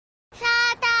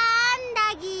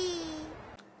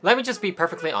Let me just be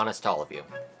perfectly honest to all of you.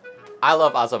 I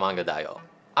love Azumanga Daioh.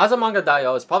 Azumanga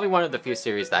Daioh is probably one of the few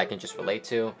series that I can just relate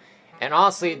to. And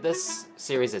honestly, this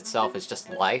series itself is just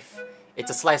life.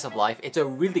 It's a slice of life. It's a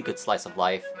really good slice of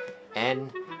life.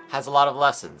 And has a lot of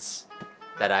lessons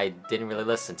that I didn't really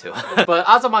listen to. But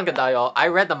Azumanga Daioh, I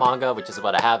read the manga, which is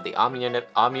what I have. The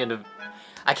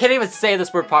I can't even say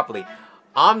this word properly.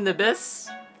 Omnibus?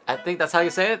 I think that's how you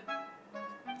say it.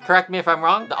 Correct me if I'm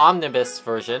wrong. The omnibus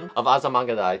version of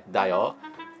Azumanga Daioh.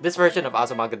 This version of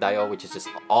Azumanga Daioh, which is just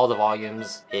all the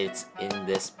volumes, it's in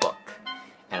this book.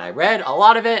 And I read a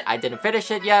lot of it. I didn't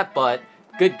finish it yet, but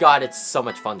good God, it's so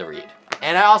much fun to read.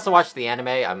 And I also watched the anime.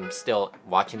 I'm still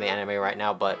watching the anime right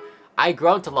now, but I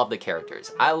grown to love the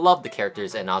characters. I love the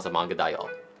characters in Azumanga Daioh.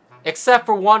 Except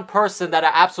for one person that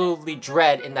I absolutely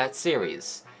dread in that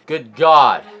series. Good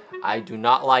God, I do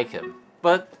not like him.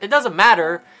 But it doesn't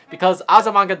matter, because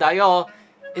Azumanga Daioh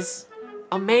is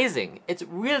amazing. It's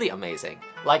really amazing.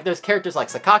 Like, there's characters like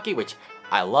Sakaki, which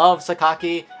I love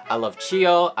Sakaki, I love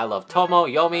Chiyo, I love Tomo,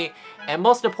 Yomi, and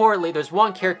most importantly, there's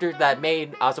one character that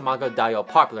made Azumanga Daioh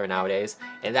popular nowadays,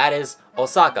 and that is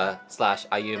Osaka /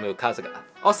 Ayumu Kasuga.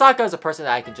 Osaka is a person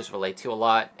that I can just relate to a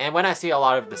lot, and when I see a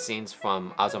lot of the scenes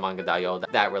from Azumanga Daioh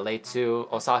that relate to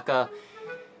Osaka,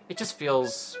 it just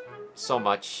feels so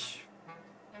much...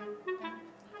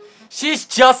 She's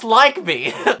just like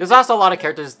me! There's also a lot of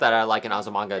characters that I like in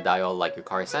Azumanga Daioh, like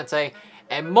Yukari-sensei,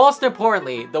 and most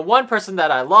importantly, the one person that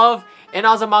I love in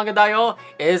Azumanga Daioh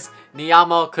is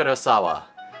Niyamo Kurosawa.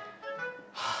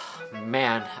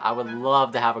 Man, I would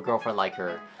love to have a girlfriend like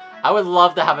her. I would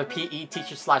love to have a PE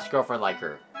teacher / girlfriend like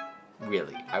her.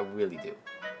 Really, I really do.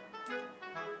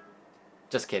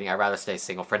 Just kidding, I'd rather stay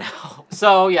single for now.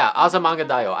 So yeah, Azumanga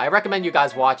Daioh. I recommend you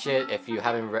guys watch it if you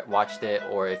haven't watched it,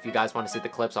 or if you guys want to see the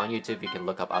clips on YouTube, you can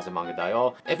look up Azumanga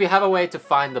Daioh. If you have a way to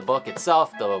find the book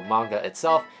itself, the manga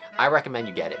itself, I recommend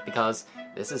you get it, because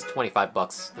this is 25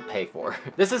 bucks to pay for.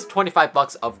 This is 25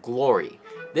 bucks of glory.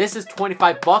 This is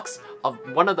 25 bucks of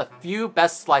one of the few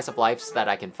best slice of lives that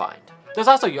I can find. There's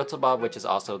also Yotsuba, which is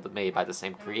also made by the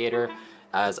same creator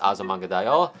as Azumanga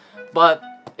Daioh. But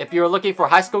if you're looking for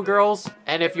high school girls,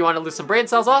 and if you want to lose some brain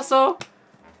cells also,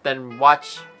 then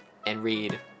watch and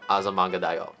read Azumanga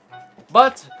Daioh.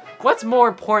 But what's more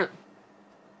important...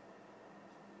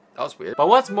 That was weird. But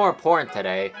what's more important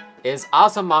today is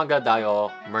Azumanga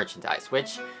Daioh merchandise,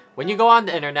 which, when you go on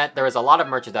the internet, there is a lot of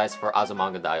merchandise for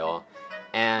Azumanga Daioh.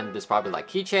 And there's probably like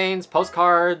keychains,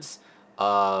 postcards,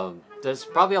 there's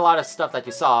probably a lot of stuff that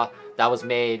you saw that was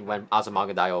made when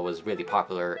Azumanga Daioh was really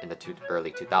popular in the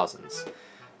early 2000s.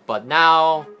 But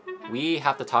now, we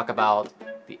have to talk about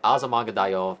the Azumanga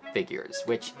Daioh figures,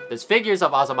 which, there's figures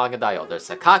of Azumanga Daioh. There's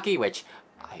Sakaki, which,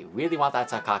 I really want that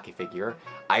Sakaki figure.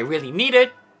 I really need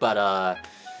it, but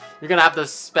you're gonna have to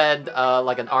spend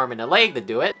like an arm and a leg to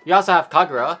do it. You also have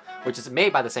Kagura, which is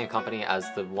made by the same company as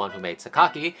the one who made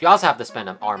Sakaki. You also have to spend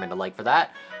an arm and a leg for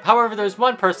that. However, there's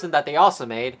one person that they also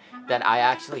made that I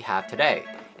actually have today,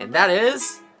 and that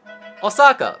is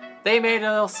Osaka. They made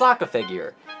an Osaka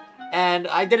figure, and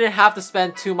I didn't have to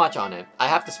spend too much on it. I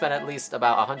have to spend at least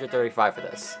about 135 for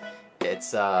this.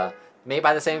 It's made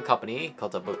by the same company,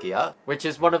 Kotobukiya, which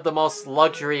is one of the most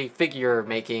luxury figure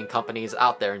making companies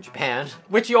out there in Japan,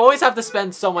 which you always have to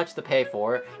spend so much to pay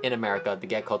for in America to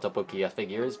get Kotobukiya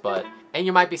figures. But, and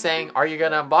you might be saying, are you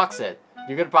gonna unbox it?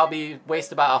 You're gonna probably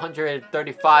waste about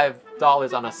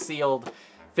 $135 on a sealed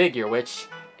figure, which,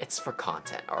 it's for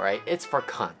content, alright? It's for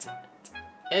content.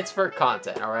 It's for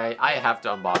content, alright? I have to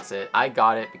unbox it. I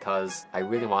got it because I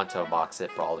really want to unbox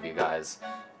it for all of you guys.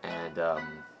 And,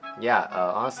 yeah,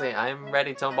 honestly, I'm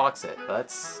ready to unbox it.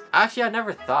 Actually, I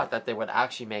never thought that they would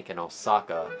actually make an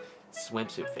Osaka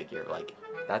swimsuit figure. Like,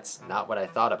 that's not what I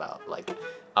thought about. Like,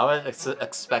 I would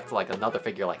expect, like, another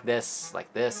figure like this,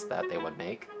 that they would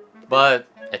make. But,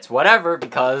 it's whatever,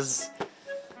 because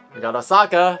we got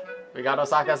Osaka. We got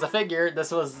Osaka as a figure.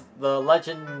 This was the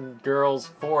Legend Girls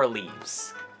 4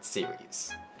 Leaves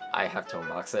series. I have to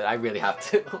unbox it. I really have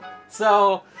to.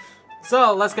 So,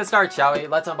 let's get started, shall we?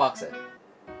 Let's unbox it.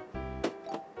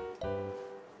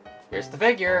 Here's the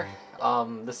figure.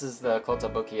 This is the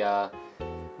Kotobukiya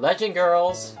Legend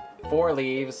Girls 4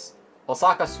 Leaves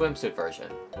Osaka swimsuit version.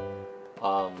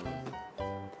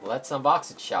 Let's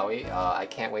unbox it, shall we? I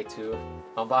can't wait to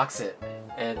unbox it.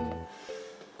 And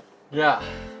yeah,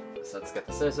 so let's get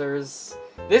the scissors.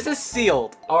 This is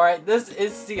sealed, alright? This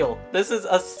is sealed. This is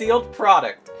a sealed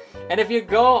product. And if you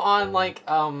go on like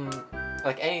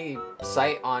any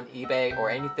site on eBay or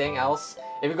anything else,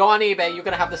 if you go on eBay, you're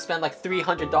gonna have to spend like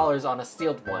 $300 on a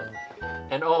sealed one.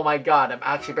 And oh my god, I'm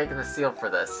actually breaking the seal for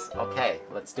this. Okay,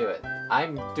 let's do it.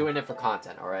 I'm doing it for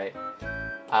content, alright?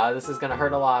 This is gonna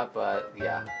hurt a lot, but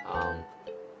yeah. God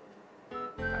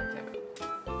damn it.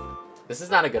 This is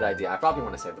not a good idea. I probably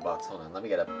want to save the box. Hold on. Let me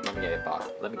get a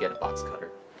box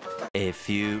cutter. A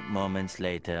few moments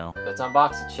later. Let's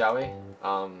unbox it, shall we?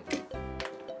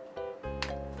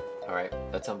 Alright,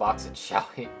 let's unbox it, shall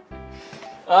we?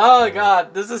 Oh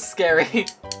god, this is scary.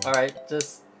 Alright,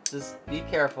 just be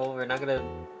careful. We're not gonna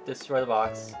destroy the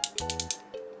box.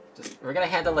 We're gonna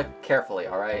handle it carefully,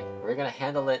 alright? We're gonna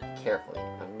handle it carefully.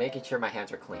 I'm making sure my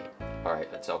hands are clean. Alright,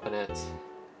 let's open it.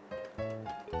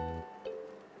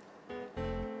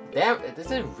 Damn, this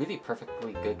is in really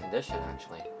perfectly good condition,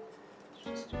 actually.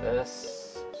 Just do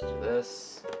this, just do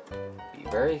this. Be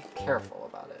very careful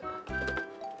about it.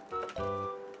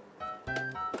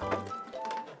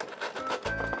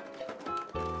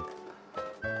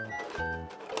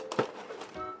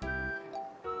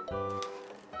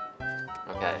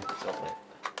 Okay, let's open it.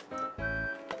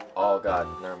 Oh god,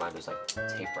 never mind, there's like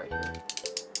tape right here.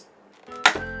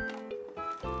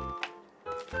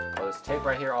 Oh, there's tape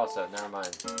right here also, never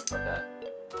mind. Okay.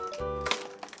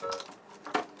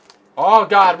 Oh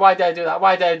god, why did I do that?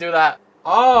 Why did I do that?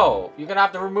 Oh, you're gonna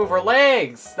have to remove her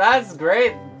legs! That's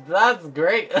great! That's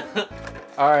great!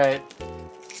 Alright.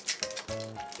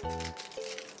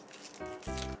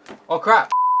 Oh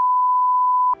crap!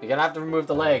 You're gonna have to remove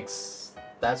the legs.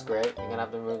 That's great. You're gonna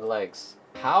have to remove the legs.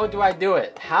 How do I do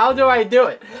it? How do I do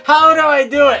it? How do I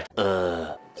do it?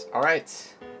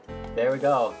 Alright. There we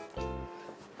go.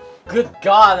 Good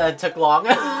god, that took long.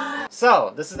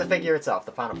 So, this is the figure itself,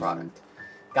 the final product.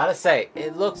 Gotta say,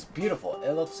 it looks beautiful.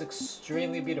 It looks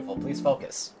extremely beautiful. Please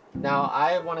focus. Now,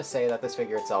 I want to say that this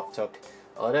figure itself took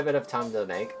a little bit of time to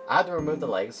make. I had to remove the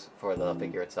legs for the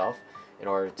figure itself in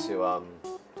order to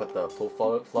put the pool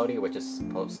floaty, which is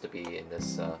supposed to be in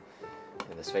this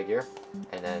figure,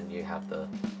 and then you have the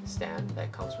stand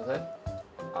that comes with it.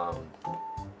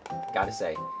 Gotta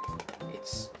say,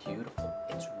 it's beautiful.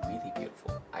 It's really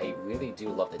beautiful. I really do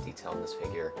love the detail in this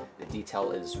figure. The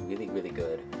detail is really, really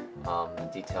good. The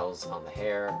details on the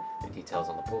hair, the details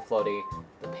on the pool floaty,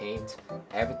 the paint,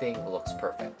 everything looks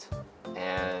perfect.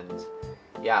 And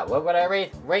yeah, what would I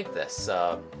rank this?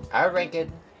 I would rank it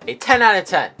a 10 out of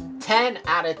 10. 10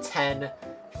 out of 10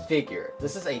 figure.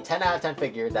 This is a 10 out of 10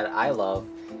 figure that I love.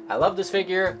 I love this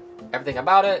figure, everything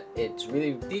about it. It's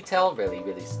really detailed, really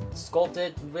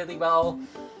sculpted really well.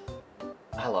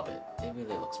 I love it. It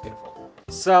really looks beautiful.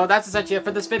 So that's essentially it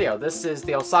for this video. This is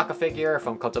the Osaka figure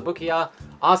from Kotobukiya.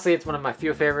 Honestly, it's one of my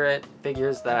few favorite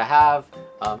figures that I have.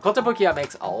 Kotobukiya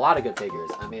makes a lot of good figures.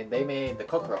 I mean, they made the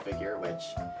Kokoro figure, which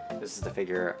this is the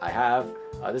figure I have.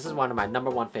 This is one of my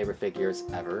 #1 favorite figures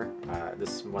ever.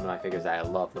 This is one of my figures that I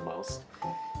love the most.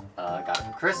 Got it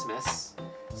for Christmas.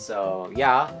 So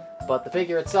yeah, but the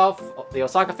figure itself, the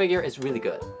Osaka figure, is really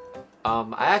good.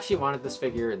 I actually wanted this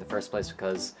figure in the first place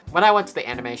because when I went to the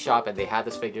anime shop and they had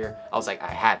this figure, I was like, I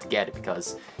had to get it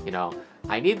because, you know,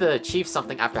 I need to achieve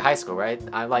something after high school, right?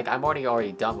 I'm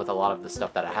already done with a lot of the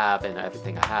stuff that I have and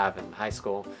everything I have in high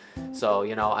school. So,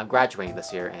 you know, I'm graduating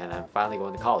this year and I'm finally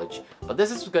going to college. But this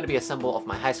is going to be a symbol of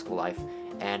my high school life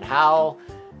and how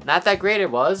not that great it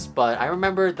was, but I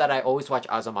remember that I always watch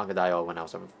Azumanga Daioh when I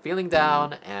was feeling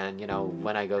down, and, you know,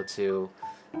 when I go to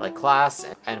like class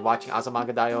and watching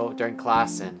Azumanga Daioh during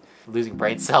class and losing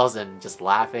brain cells and just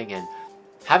laughing and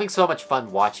having so much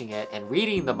fun watching it and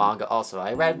reading the manga also.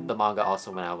 I read the manga also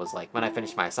when I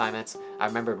finished my assignments. I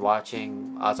remembered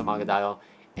watching Azumanga Daioh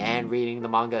and reading the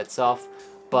manga itself.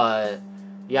 But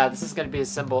yeah, this is going to be a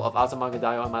symbol of Azumanga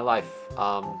Daioh in my life.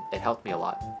 It helped me a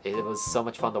lot. It was so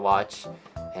much fun to watch,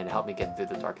 and it helped me get through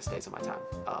the darkest days of my time.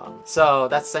 So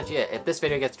that's essentially it. If this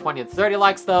video gets 20 to 30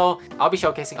 likes though, I'll be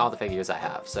showcasing all the figures I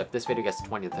have. So if this video gets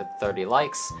 20 to 30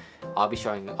 likes, I'll be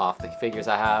showing off the figures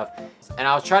I have. And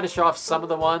I'll try to show off some of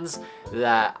the ones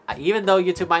that, even though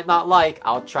YouTube might not like,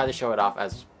 I'll try to show it off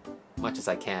as much as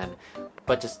I can.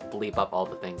 But just bleep up all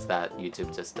the things that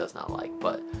YouTube just does not like.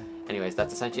 But anyways,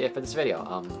 that's essentially it for this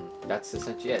video. That's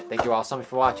essentially it. Thank you all so much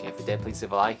for watching. If you did, please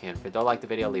leave a like, and if you don't like the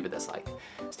video, leave a dislike.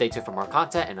 Stay tuned for more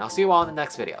content, and I'll see you all in the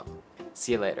next video.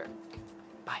 See you later.